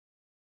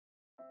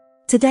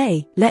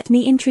Today, let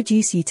me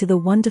introduce you to the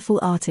wonderful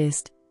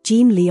artist,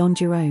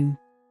 JeanLeonGerome.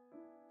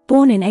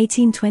 Born in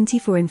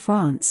 1824 in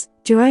France,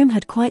 Gerome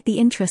had quite the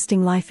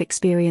interesting life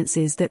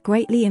experiences that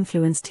greatly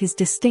influenced his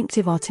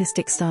distinctive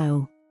artistic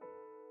style.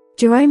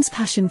 Gerome's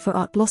passion for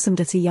art blossomed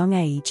at a young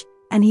age,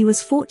 and he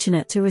was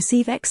fortunate to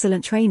receive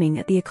excellent training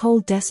at the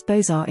École des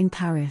Beaux-Arts in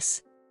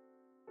Paris.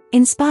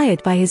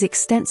 Inspired by his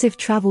extensive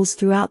travels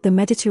throughout the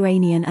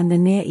Mediterranean and the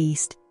Near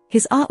East,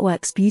 his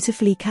artworks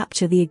beautifully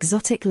capture the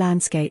exotic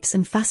landscapes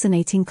and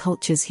fascinating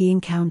cultures he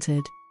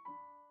encountered.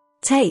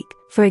 Take,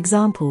 for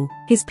example,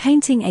 his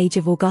painting Age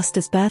of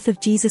Augustus' Birth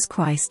of Jesus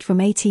Christ from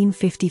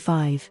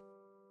 1855.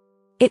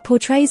 It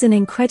portrays an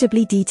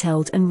incredibly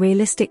detailed and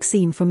realistic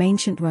scene from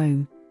ancient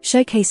Rome,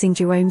 showcasing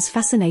Gerome's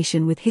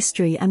fascination with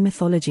history and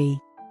mythology.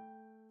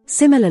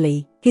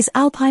 Similarly, his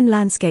Alpine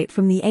Landscape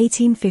from the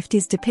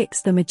 1850s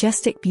depicts the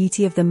majestic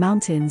beauty of the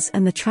mountains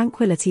and the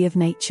tranquility of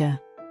nature.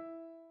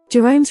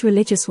 Gerome's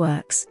religious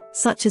works,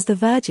 such as the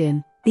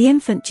Virgin, the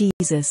Infant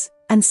Jesus,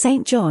 and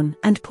Saint John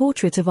and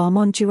Portrait of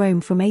Armand Gerome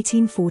from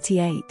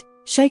 1848,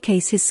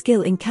 showcase his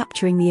skill in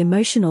capturing the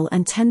emotional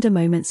and tender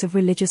moments of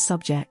religious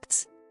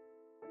subjects.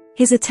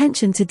 His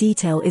attention to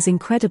detail is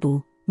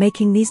incredible,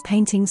 making these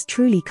paintings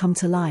truly come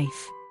to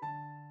life.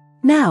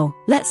 Now,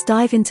 let's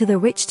dive into the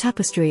rich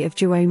tapestry of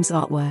Gerome's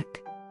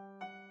artwork.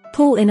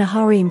 In A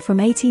Harem from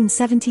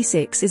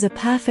 1876 is a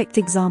perfect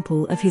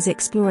example of his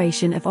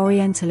exploration of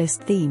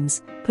Orientalist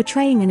themes,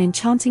 portraying an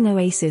enchanting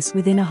oasis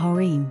within a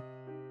harem.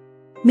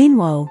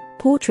 Meanwhile,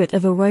 Portrait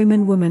of a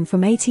Roman Woman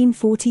from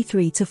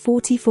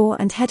 1843-44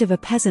 and Head of a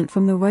Peasant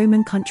from the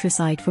Roman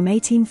Countryside from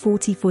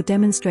 1844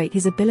 demonstrate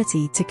his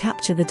ability to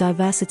capture the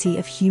diversity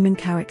of human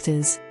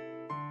characters.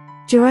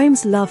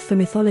 Gerome's love for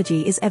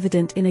mythology is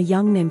evident in a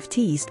young nymph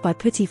Teased by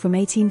Putti from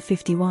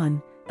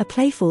 1851, a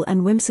playful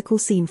and whimsical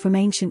scene from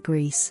ancient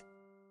Greece.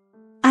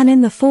 And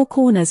in the four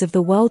corners of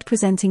the world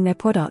presenting their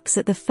products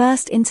at the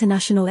first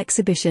international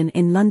exhibition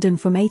in London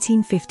from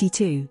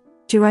 1852,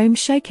 Gerome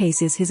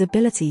showcases his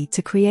ability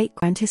to create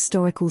grand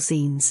historical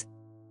scenes.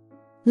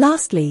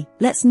 Lastly,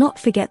 let's not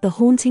forget the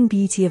haunting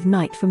beauty of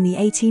Night from the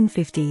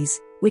 1850s,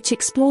 which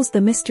explores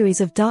the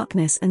mysteries of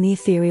darkness and the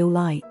ethereal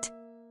light.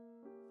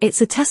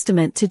 It's a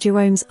testament to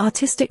Gerome's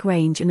artistic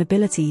range and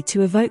ability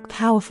to evoke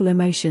powerful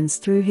emotions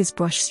through his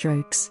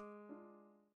brushstrokes.